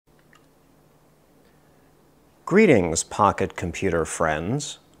Greetings, pocket computer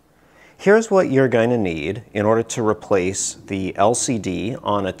friends. Here's what you're going to need in order to replace the LCD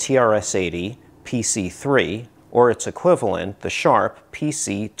on a TRS-80 PC-3 or its equivalent, the Sharp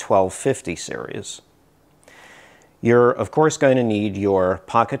PC-1250 series. You're, of course, going to need your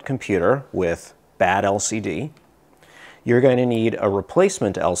pocket computer with bad LCD. You're going to need a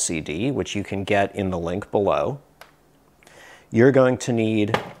replacement LCD, which you can get in the link below. You're going to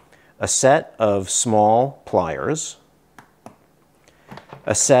need a set of small pliers,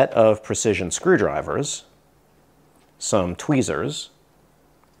 a set of precision screwdrivers, some tweezers,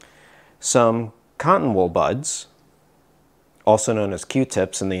 some cotton wool buds, also known as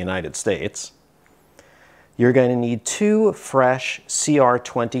Q-tips in the United States. You're going to need 2 fresh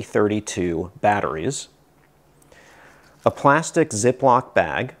CR2032 batteries, a plastic Ziploc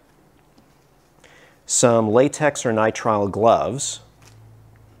bag, some latex or nitrile gloves,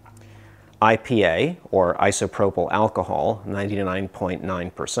 IPA, or isopropyl alcohol,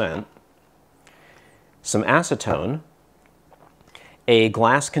 99.9%, some acetone, a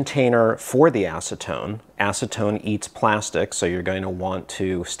glass container for the acetone. Acetone eats plastic, so you're going to want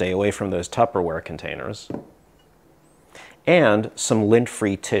to stay away from those Tupperware containers, and some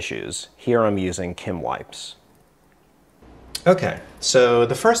lint-free tissues. Here I'm using Kim wipes. Okay, so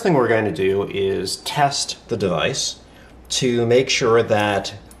the first thing we're going to do is test the device to make sure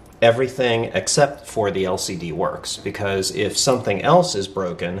that everything except for the LCD works, because if something else is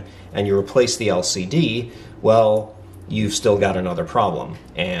broken and you replace the LCD, well, you've still got another problem,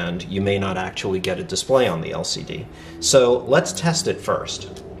 and you may not actually get a display on the LCD. So let's test it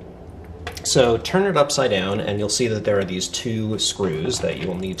first. So turn it upside down and you'll see that there are these 2 screws that you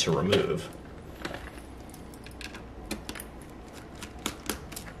will need to remove.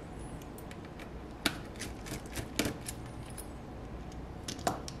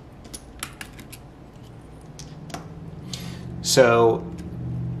 So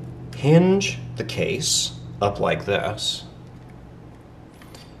hinge the case up like this,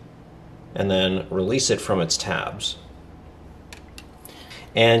 and then release it from its tabs.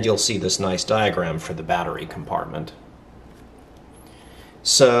 And you'll see this nice diagram for the battery compartment.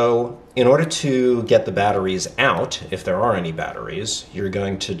 So in order to get the batteries out, if there are any batteries, you're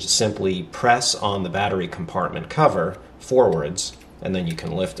going to simply press on the battery compartment cover forwards, and then you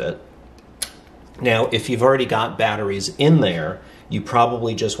can lift it. Now, if you've already got batteries in there, you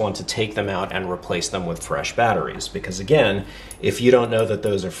probably just want to take them out and replace them with fresh batteries, because again, if you don't know that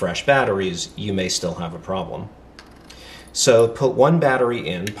those are fresh batteries, you may still have a problem. So put one battery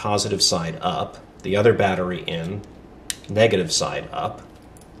in, positive side up, the other battery in, negative side up.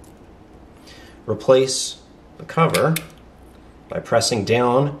 Replace the cover by pressing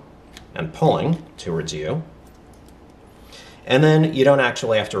down and pulling towards you. And then you don't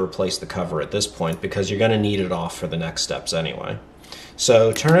actually have to replace the cover at this point, because you're going to need it off for the next steps anyway.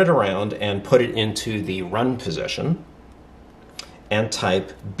 So turn it around and put it into the run position and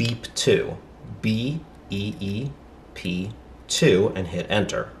type beep 2, B-E-E-P 2, and hit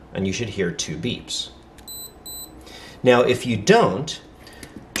enter. And you should hear 2 beeps. Now if you don't,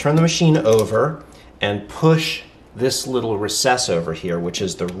 turn the machine over and push this little recess over here, which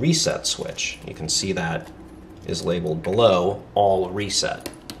is the reset switch. You can see that is labeled below, all reset.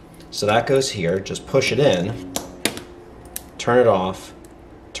 So that goes here, just push it in, turn it off,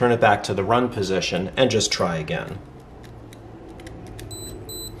 turn it back to the run position, and just try again.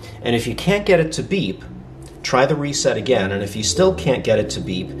 And if you can't get it to beep, try the reset again, and if you still can't get it to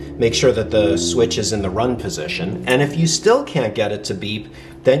beep, make sure that the switch is in the run position, and if you still can't get it to beep,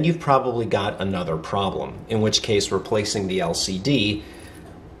 then you've probably got another problem, in which case replacing the LCD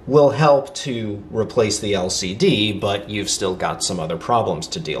will help to replace the LCD, but you've still got some other problems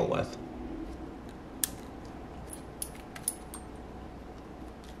to deal with.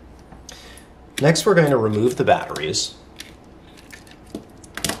 Next, we're going to remove the batteries.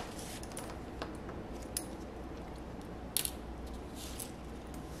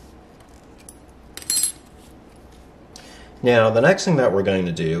 Now, the next thing that we're going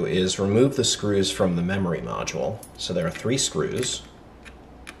to do is remove the screws from the memory module. So there are 3 screws.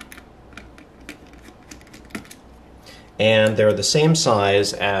 And they're the same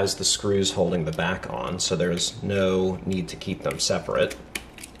size as the screws holding the back on, so there's no need to keep them separate.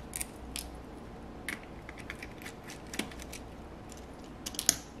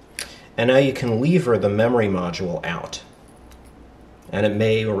 And now you can lever the memory module out, and it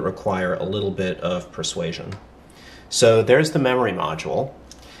may require a little bit of persuasion. So there's the memory module,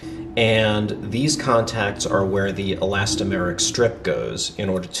 and these contacts are where the elastomeric strip goes in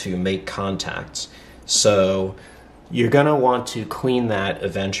order to make contacts. So You're going to want to clean that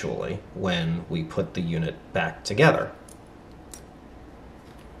eventually when we put the unit back together.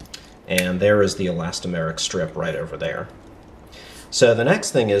 And there is the elastomeric strip right over there. So the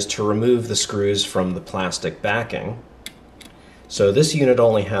next thing is to remove the screws from the plastic backing. So this unit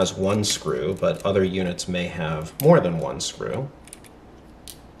only has one screw, but other units may have more than one screw.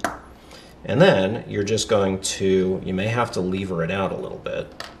 And then you're just going to, you may have to lever it out a little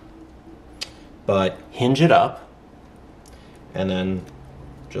bit, but hinge it up and then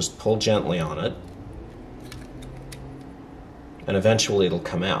just pull gently on it, and eventually it'll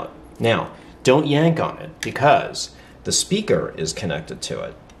come out. Now, don't yank on it because the speaker is connected to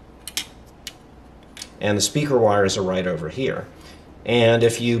it, and the speaker wires are right over here. And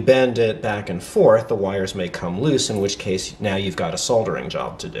if you bend it back and forth, the wires may come loose, in which case now you've got a soldering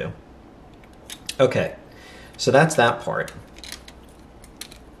job to do. Okay, so that's that part.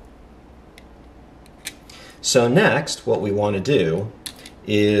 So next, what we want to do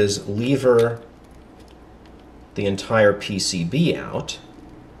is lever the entire PCB out.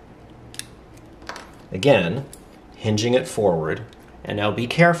 Again, hinging it forward. And now be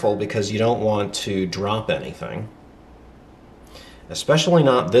careful because you don't want to drop anything. Especially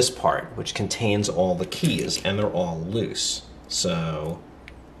not this part, which contains all the keys, and they're all loose. So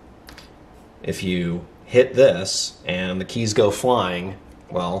if you hit this and the keys go flying,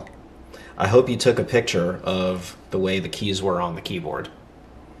 well, I hope you took a picture of the way the keys were on the keyboard.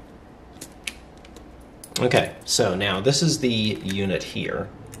 Okay, so now this is the unit here.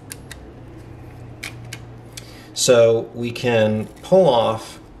 So we can pull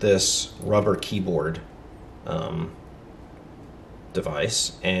off this rubber keyboard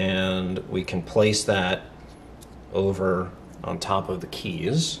device, and we can place that over on top of the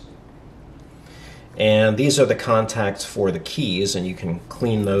keys. And these are the contacts for the keys, and you can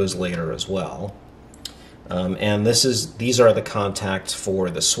clean those later as well. And these are the contacts for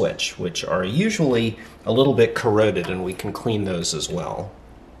the switch, which are usually a little bit corroded, and we can clean those as well.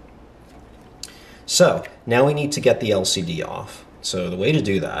 So now we need to get the LCD off. So the way to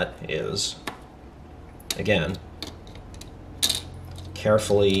do that is, again,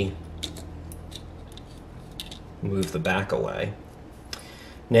 carefully move the back away.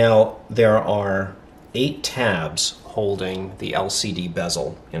 Now there are 8 tabs holding the LCD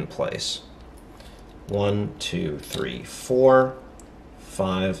bezel in place. 1, 2, 3, 4,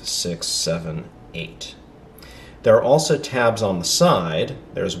 5, 6, 7, 8. There are also tabs on the side.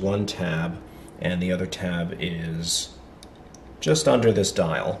 There's one tab, and the other tab is just under this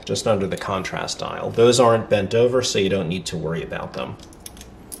dial, just under the contrast dial. Those aren't bent over, so you don't need to worry about them.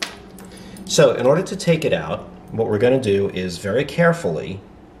 So in order to take it out, what we're going to do is very carefully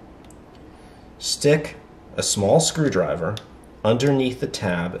stick a small screwdriver underneath the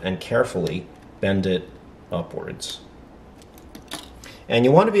tab and carefully bend it upwards. And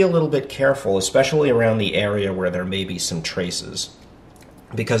you want to be a little bit careful, especially around the area where there may be some traces.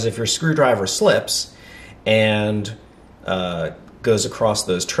 Because if your screwdriver slips and goes across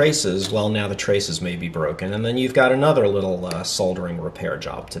those traces, well, now the traces may be broken, and then you've got another little soldering repair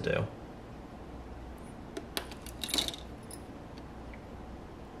job to do.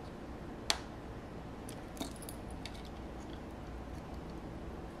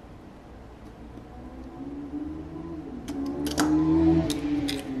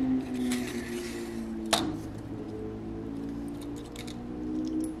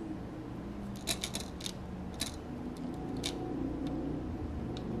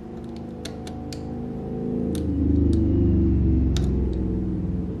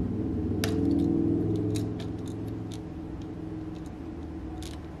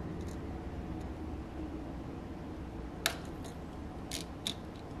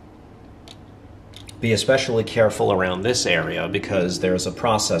 Be especially careful around this area because there's a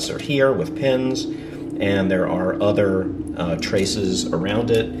processor here with pins, and there are other traces around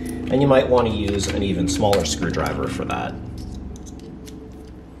it, and you might want to use an even smaller screwdriver for that.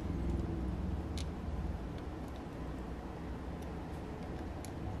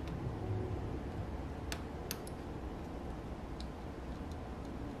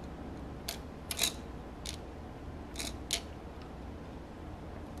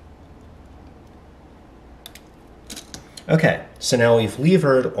 Okay, so now we've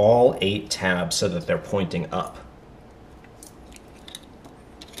levered all 8 tabs so that they're pointing up.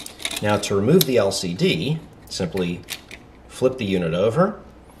 Now to remove the LCD, simply flip the unit over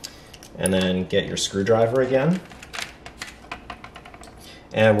and then get your screwdriver again.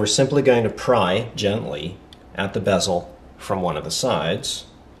 And we're simply going to pry gently at the bezel from one of the sides,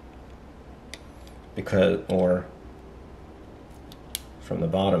 or from the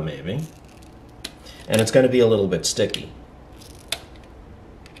bottom maybe. and it's going to be a little bit sticky.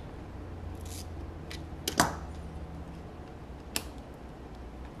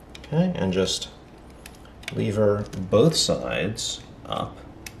 Okay, and just lever both sides up.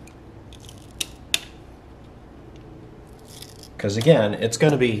 Because again, it's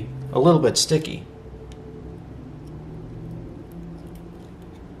going to be a little bit sticky.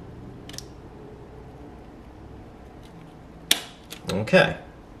 Okay,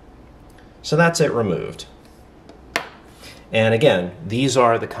 so that's it removed. And again, these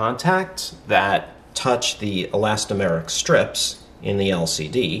are the contacts that touch the elastomeric strips in the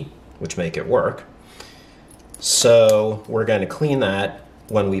LCD, which make it work. So we're going to clean that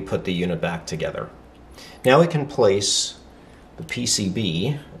when we put the unit back together. Now we can place the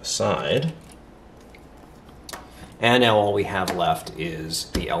PCB aside, and now all we have left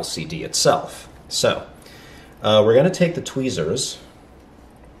is the LCD itself. So we're going to take the tweezers,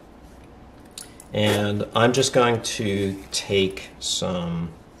 and I'm just going to take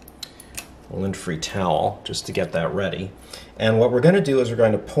some lint-free towel just to get that ready. And what we're going to do is we're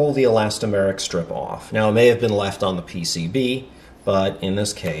going to pull the elastomeric strip off. Now it may have been left on the PCB, but in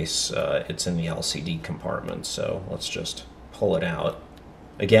this case it's in the LCD compartment, so let's just pull it out.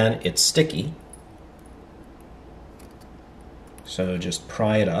 Again, it's sticky, so just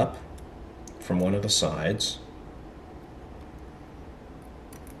pry it up from one of the sides.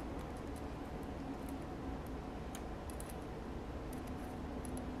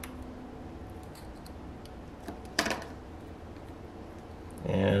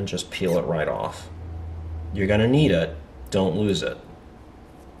 And just peel it right off. You're going to need it, don't lose it.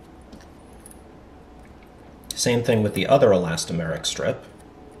 Same thing with the other elastomeric strip.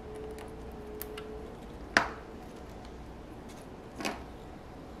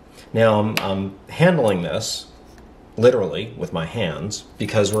 Now I'm handling this literally with my hands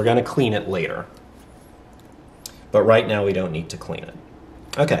because we're going to clean it later. But right now we don't need to clean it.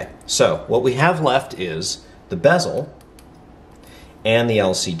 Okay, so what we have left is the bezel and the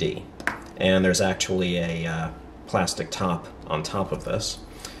LCD. And there's actually a plastic top on top of this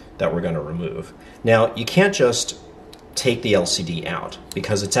that we're going to remove. Now, you can't just take the LCD out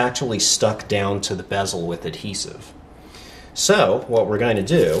because it's actually stuck down to the bezel with adhesive. So what we're going to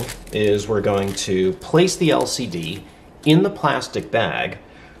do is we're going to place the LCD in the plastic bag,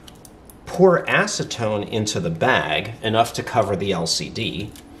 pour acetone into the bag, enough to cover the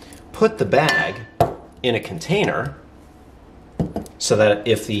LCD, put the bag in a container so that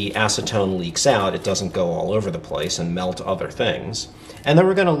if the acetone leaks out, it doesn't go all over the place and melt other things. And then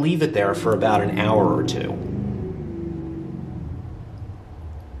we're going to leave it there for about an hour or two.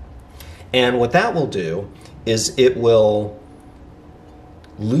 And what that will do is it will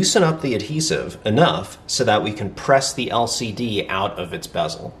loosen up the adhesive enough so that we can press the LCD out of its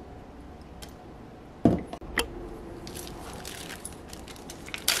bezel.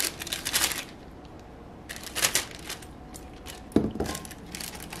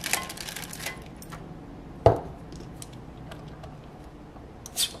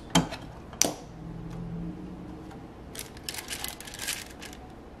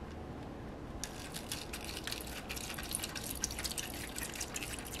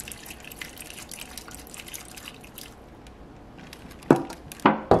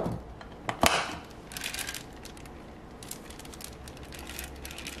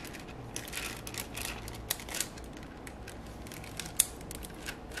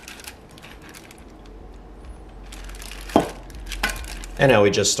 And now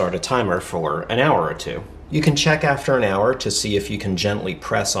we just start a timer for an hour or two. You can check after an hour to see if you can gently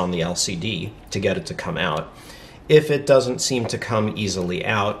press on the LCD to get it to come out. If it doesn't seem to come easily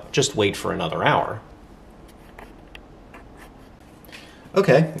out, just wait for another hour.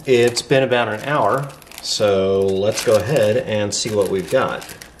 Okay, it's been about an hour, so let's go ahead and see what we've got.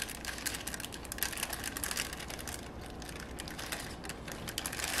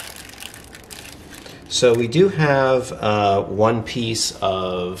 So we do have one piece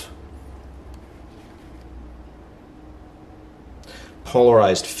of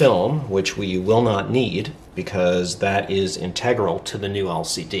polarized film, which we will not need because that is integral to the new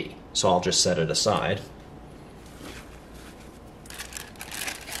LCD. So I'll just set it aside.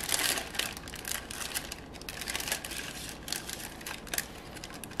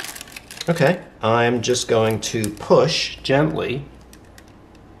 Okay, I'm just going to push gently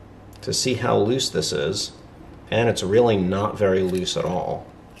to see how loose this is, and it's really not very loose at all.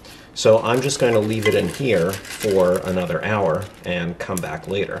 So I'm just going to leave it in here for another hour and come back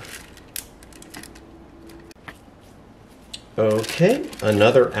later. Okay,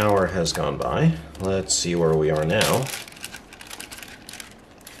 another hour has gone by. Let's see where we are now.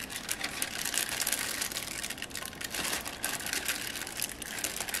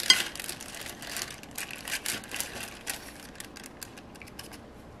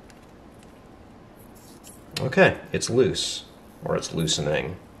 Okay, it's loose, or it's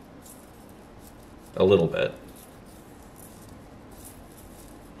loosening a little bit.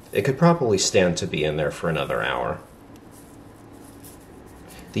 It could probably stand to be in there for another hour.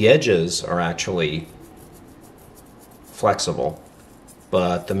 The edges are actually flexible,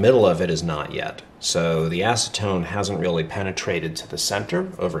 but the middle of it is not yet. So the acetone hasn't really penetrated to the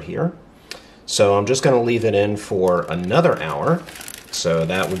center over here. So I'm just going to leave it in for another hour. So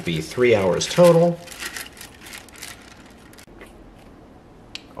that would be 3 hours total.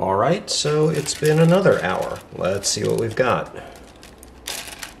 All right, so it's been another hour. Let's see what we've got.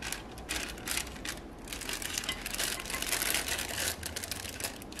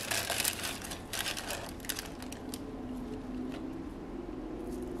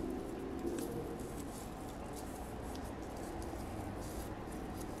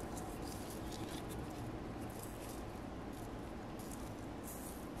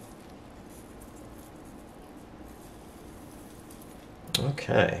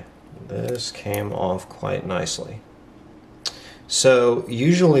 Okay, this came off quite nicely. So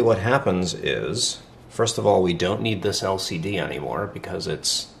usually what happens is, first of all, we don't need this LCD anymore because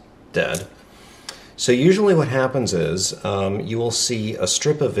it's dead. So usually what happens is you will see a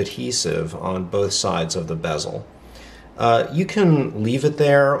strip of adhesive on both sides of the bezel. You can leave it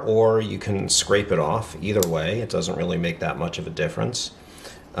there or you can scrape it off. Either way, it doesn't really make that much of a difference.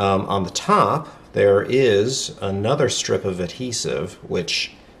 On the top, there is another strip of adhesive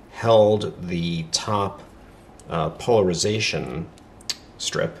which held the top polarization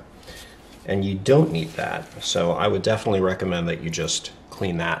strip, and you don't need that. So I would definitely recommend that you just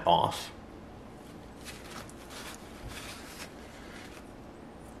clean that off.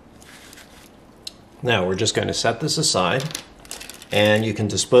 Now we're just going to set this aside, and you can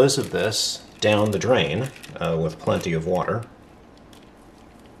dispose of this down the drain with plenty of water.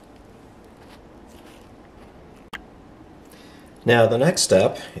 Now the next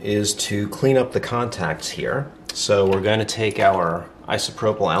step is to clean up the contacts here. So we're going to take our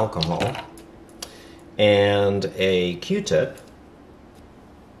isopropyl alcohol and a Q-tip,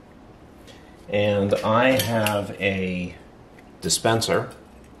 and I have a dispenser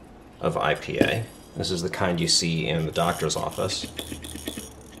of IPA. This is the kind you see in the doctor's office.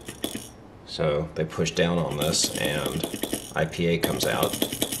 So they push down on this and IPA comes out.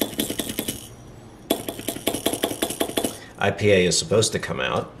 IPA is supposed to come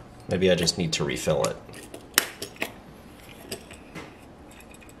out. Maybe I just need to refill it.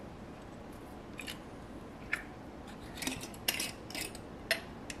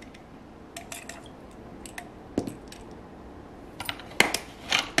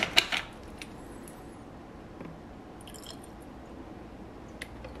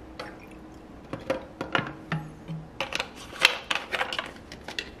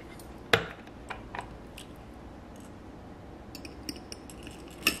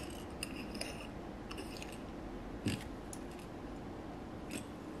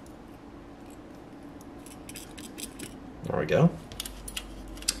 There we go.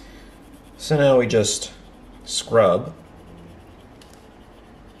 So now we just scrub.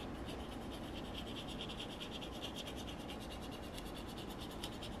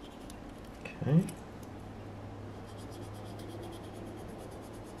 Okay.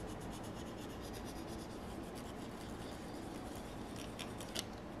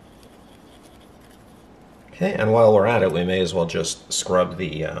 Okay, and while we're at it, we may as well just scrub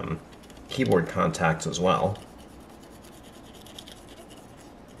the keyboard contacts as well.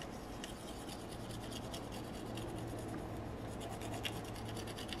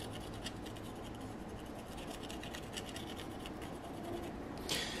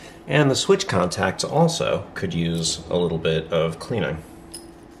 And the switch contacts also could use a little bit of cleaning.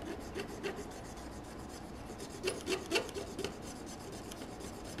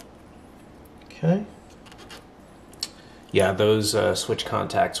 Okay. Yeah, those switch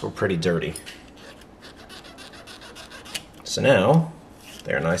contacts were pretty dirty. So now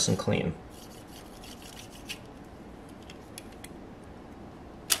they're nice and clean.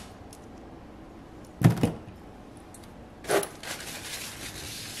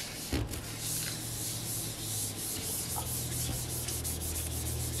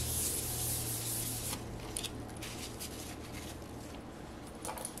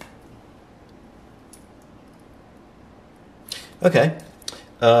 Okay,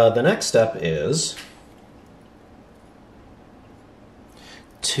 the next step is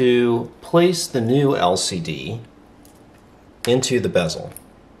to place the new LCD into the bezel.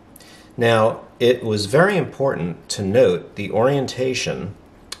 Now, it was very important to note the orientation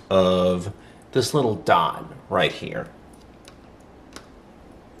of this little dot right here.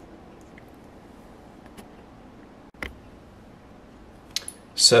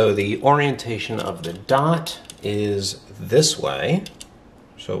 So the orientation of the dot is this way.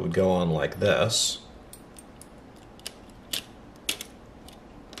 So it would go on like this.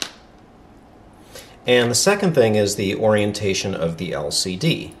 And the second thing is the orientation of the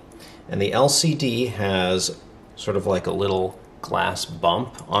LCD. And the LCD has sort of like a little glass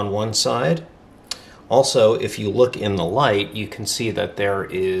bump on one side. Also, if you look in the light, you can see that there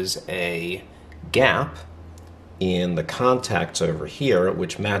is a gap in the contacts over here,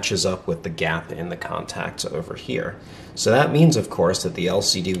 which matches up with the gap in the contacts over here. So that means, of course, that the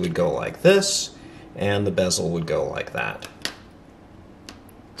LCD would go like this, and the bezel would go like that.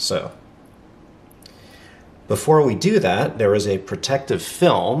 So, before we do that, there is a protective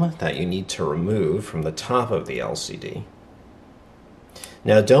film that you need to remove from the top of the LCD.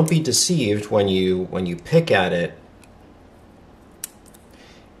 Now, don't be deceived when you pick at it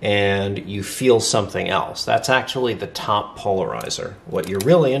and you feel something else. That's actually the top polarizer. What you're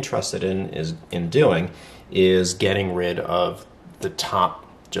really interested in doing is getting rid of the top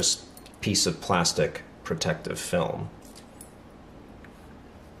just piece of plastic protective film.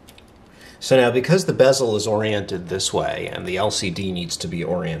 So now, because the bezel is oriented this way and the LCD needs to be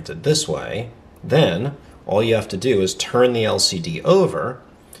oriented this way, then all you have to do is turn the LCD over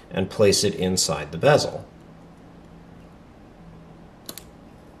and place it inside the bezel.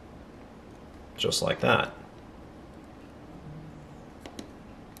 Just like that.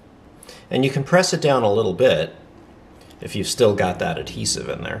 And you can press it down a little bit if you've still got that adhesive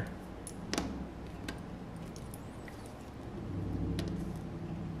in there.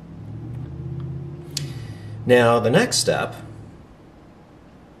 Now, the next step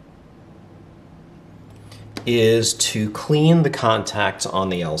is to clean the contacts on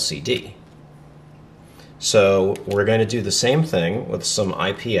the LCD. So we're going to do the same thing with some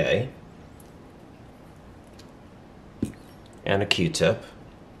IPA and a Q-tip.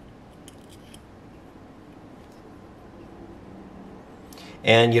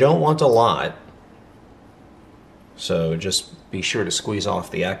 And you don't want a lot, so just be sure to squeeze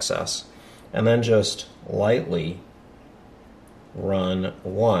off the excess. And then just lightly run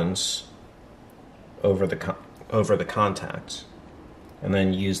once over the contacts. And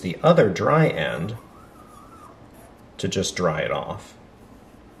then use the other dry end to just dry it off.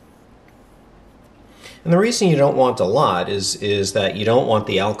 And the reason you don't want a lot is that you don't want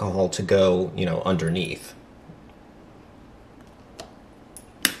the alcohol to go, underneath.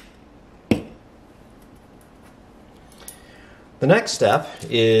 The next step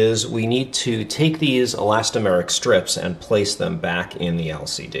is we need to take these elastomeric strips and place them back in the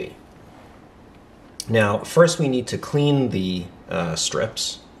LCD. Now, first we need to clean the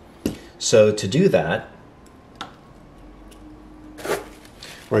strips. So to do that,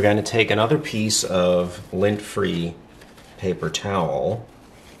 we're going to take another piece of lint-free paper towel,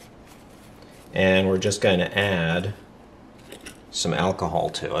 and we're just going to add some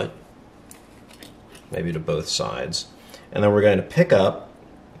alcohol to it, maybe to both sides. And then we're going to pick up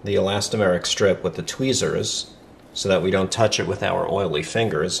the elastomeric strip with the tweezers so that we don't touch it with our oily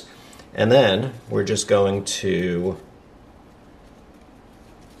fingers. And then we're just going to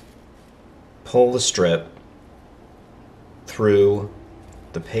pull the strip through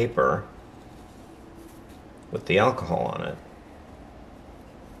the paper with the alcohol on it.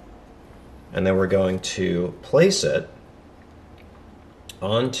 And then we're going to place it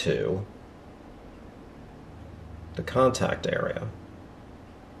onto the contact area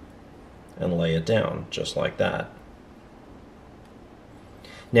and lay it down just like that.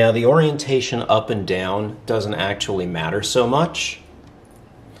 Now, the orientation up and down doesn't actually matter so much.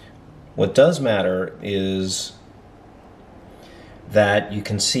 What does matter is that you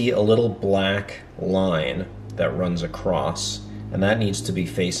can see a little black line that runs across, and that needs to be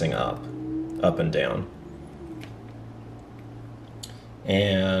facing up and down.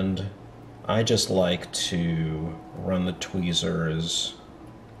 And I just like to run the tweezers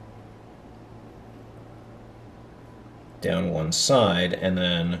down one side and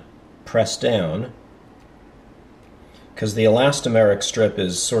then press down, because the elastomeric strip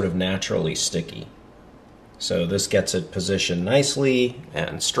is sort of naturally sticky. So this gets it positioned nicely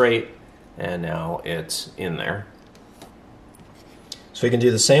and straight, and now it's in there. So we can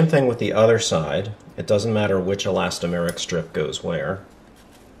do the same thing with the other side. It doesn't matter which elastomeric strip goes where.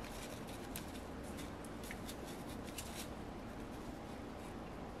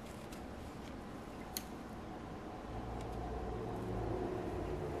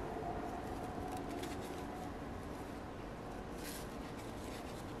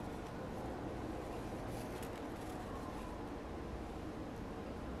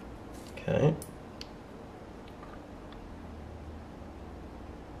 Okay.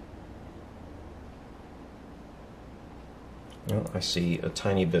 see a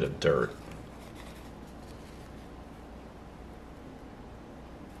tiny bit of dirt.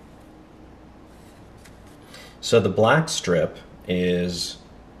 So the black strip is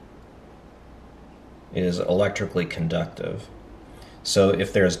electrically conductive. So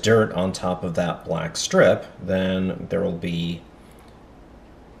if there's dirt on top of that black strip, then there will be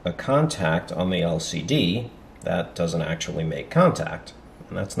a contact on the LCD that doesn't actually make contact,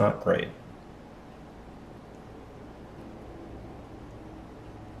 and that's not great.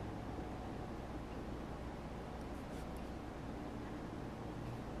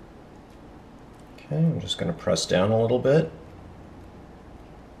 Okay, I'm just going to press down a little bit.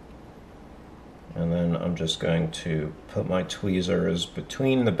 And then I'm just going to put my tweezers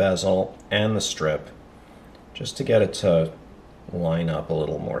between the bezel and the strip just to get it to line up a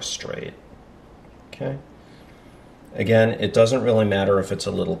little more straight. Okay. Again, it doesn't really matter if it's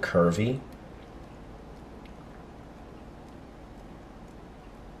a little curvy.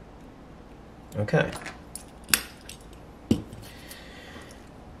 Okay.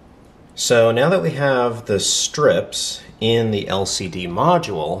 So now that we have the strips in the LCD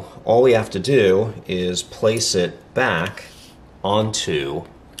module, all we have to do is place it back onto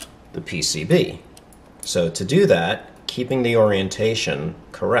the PCB. So to do that, keeping the orientation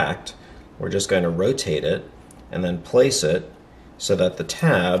correct, we're just going to rotate it and then place it so that the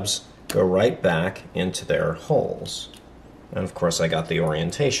tabs go right back into their holes. And of course I got the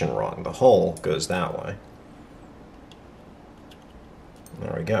orientation wrong. The hole goes that way.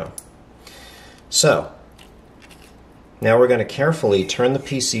 There we go. So, now we're going to carefully turn the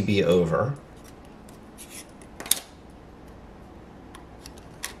PCB over.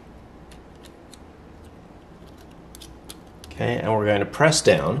 Okay, and we're going to press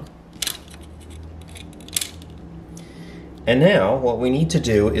down. And now what we need to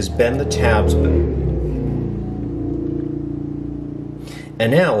do is bend the tabs back.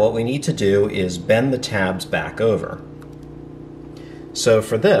 And now what we need to do is bend the tabs back over. So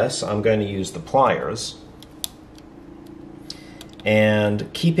for this, I'm going to use the pliers,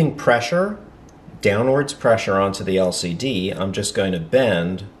 and keeping pressure, downwards pressure onto the LCD, I'm just going to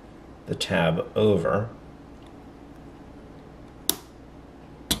bend the tab over.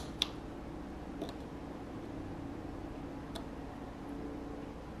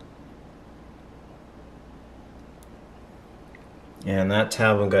 And that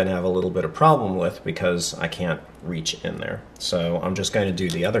tab I'm going to have a little bit of problem with because I can't reach in there. So I'm just going to do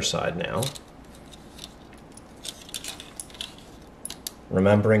the other side now.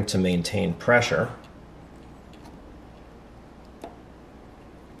 Remembering to maintain pressure.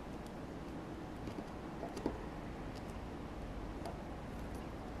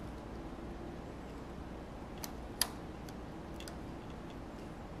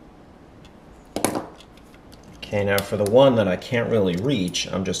 Okay, now for the one that I can't really reach,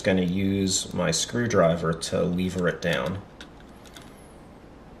 I'm just going to use my screwdriver to lever it down.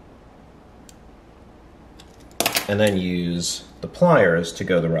 And then use the pliers to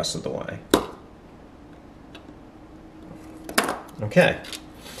go the rest of the way. Okay,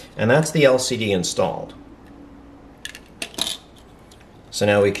 and that's the LCD installed. So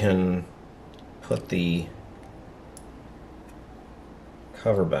now we can put the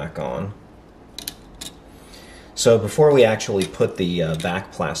cover back on. So before we actually put the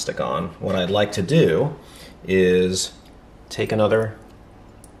back plastic on, what I'd like to do is take another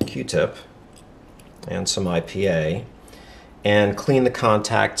Q-tip and some IPA and clean the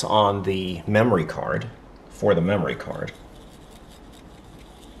contacts on the memory card for the memory card.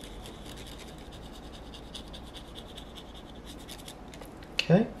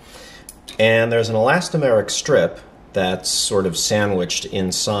 Okay, and there's an elastomeric strip that's sort of sandwiched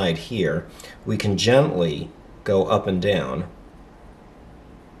inside here. We can gently go up and down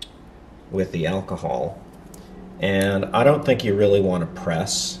with the alcohol, and I don't think you really want to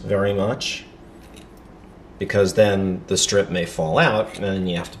press very much because then the strip may fall out and then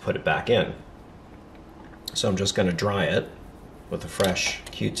you have to put it back in. So I'm just going to dry it with a fresh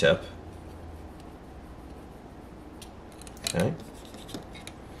Q-tip. Okay.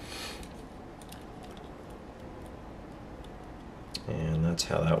 And that's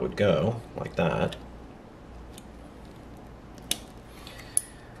how that would go, like that.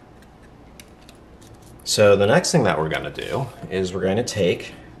 So the next thing that we're going to do is we're going to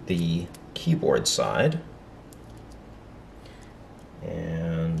take the keyboard side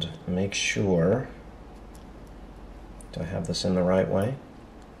and make sure, do I have this in the right way?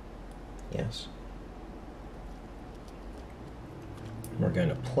 Yes. We're going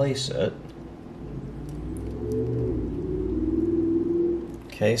to place it.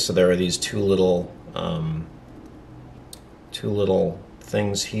 Okay, so there are these two little two little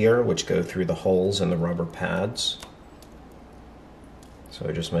things here which go through the holes in the rubber pads.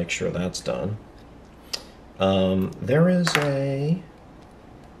 So just make sure that's done. There is a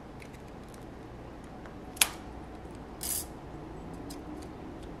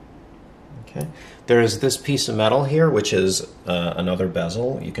okay. There is this piece of metal here, which is another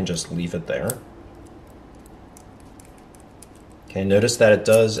bezel. You can just leave it there. Okay, notice that it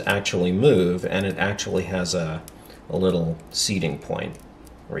does actually move, and it actually has a little seating point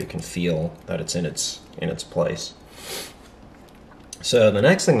where you can feel that it's in its place. So the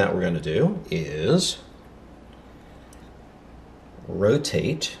next thing that we're going to do is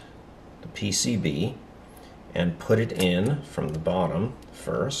rotate the PCB and put it in from the bottom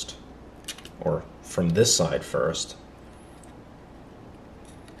first, or from this side first.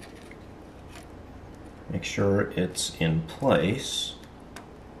 Make sure it's in place,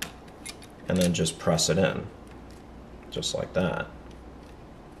 and then just press it in, just like that.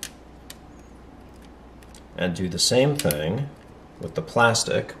 And do the same thing with the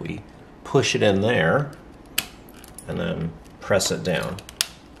plastic. We push it in there, and then press it down.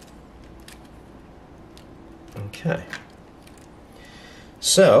 Okay.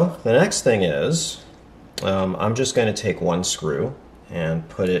 So the next thing is, I'm just going to take one screw and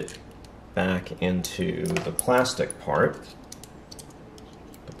put it back into the plastic part,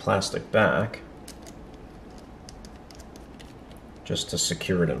 the plastic back, just to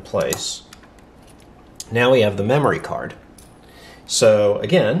secure it in place. Now we have the memory card. So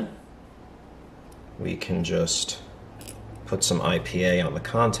again, we can just put some IPA on the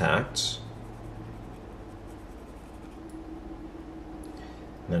contacts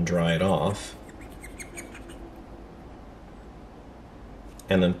and then dry it off,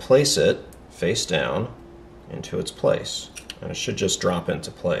 and then place it face down into its place. And it should just drop into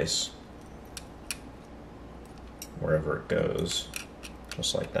place wherever it goes,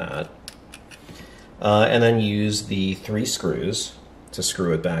 just like that. And then use the 3 screws to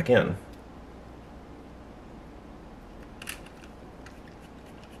screw it back in.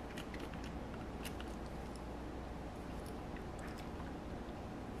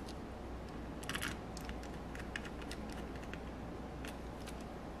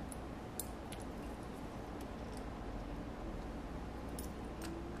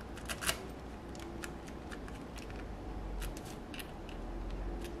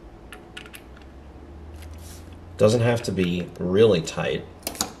 Doesn't have to be really tight,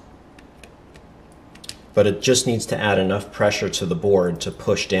 but it just needs to add enough pressure to the board to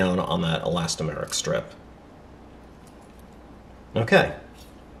push down on that elastomeric strip. Okay.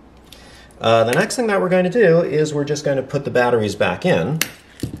 The next thing that we're going to do is we're just going to put the batteries back in.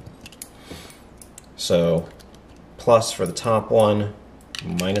 So plus for the top one,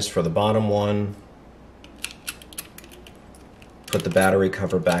 minus for the bottom one. Put the battery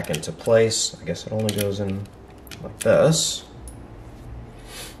cover back into place. I guess it only goes in like this.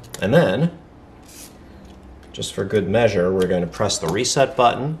 And then, just for good measure, we're going to press the reset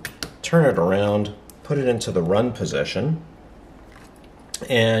button, turn it around, put it into the run position,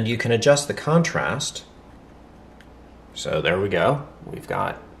 and you can adjust the contrast. So there we go. We've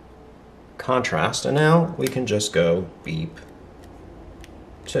got contrast, and now we can just go beep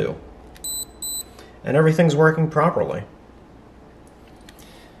 2. And everything's working properly.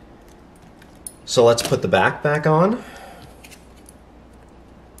 So let's put the back on.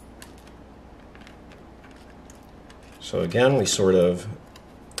 So again,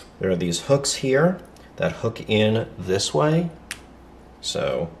 there are these hooks here that hook in this way.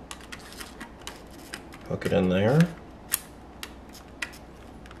 So hook it in there.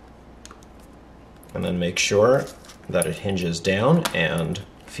 And then make sure that it hinges down and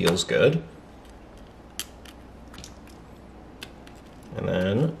feels good. And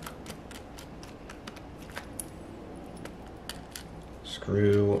then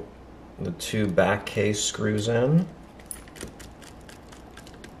screw the 2 back case screws in.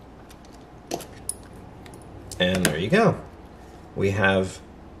 And there you go. We have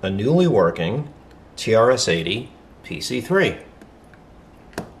a newly working TRS-80 PC-3.